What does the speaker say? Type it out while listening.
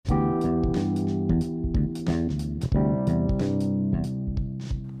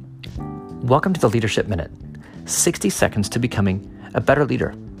Welcome to the Leadership Minute, 60 seconds to becoming a better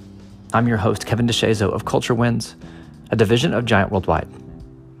leader. I'm your host, Kevin DeShazo of Culture Wins, a division of Giant Worldwide.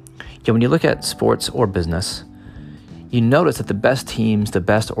 When you look at sports or business, you notice that the best teams, the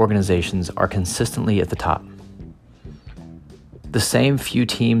best organizations are consistently at the top. The same few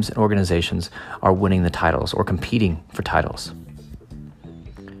teams and organizations are winning the titles or competing for titles.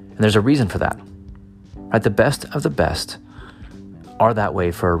 And there's a reason for that. Right? The best of the best are that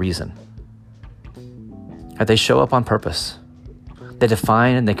way for a reason. Right? They show up on purpose. They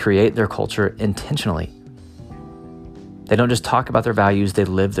define and they create their culture intentionally. They don't just talk about their values, they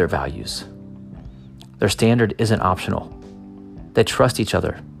live their values. Their standard isn't optional. They trust each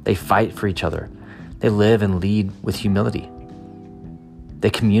other. They fight for each other. They live and lead with humility.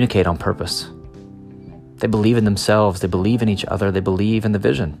 They communicate on purpose. They believe in themselves. They believe in each other. They believe in the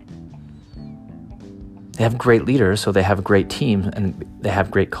vision. They have great leaders, so they have a great team, and they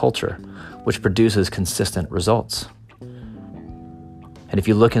have great culture, which produces consistent results. And if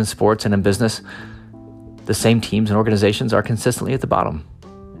you look in sports and in business, the same teams and organizations are consistently at the bottom.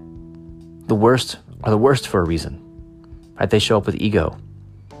 The worst are the worst for a reason. Right? They show up with ego.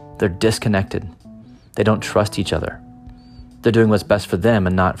 They're disconnected. They don't trust each other. They're doing what's best for them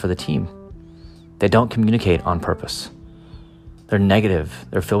and not for the team. They don't communicate on purpose. They're negative.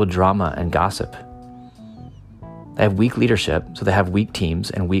 They're filled with drama and gossip. They have weak leadership, so they have weak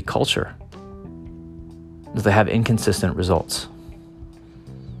teams and weak culture. So they have inconsistent results.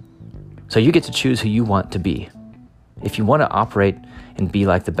 So you get to choose who you want to be. If you want to operate and be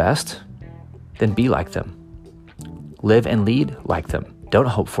like the best, then be like them. Live and lead like them. Don't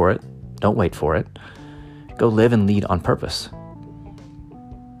hope for it. Don't wait for it. Go live and lead on purpose.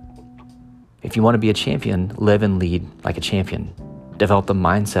 If you want to be a champion, live and lead like a champion. Develop the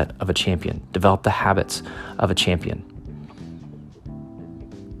mindset of a champion. Develop the habits of a champion.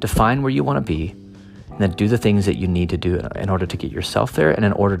 Define where you want to be, and then do the things that you need to do in order to get yourself there and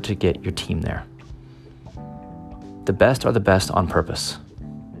in order to get your team there. The best are the best on purpose.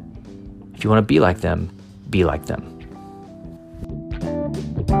 If you want to be like them, be like them.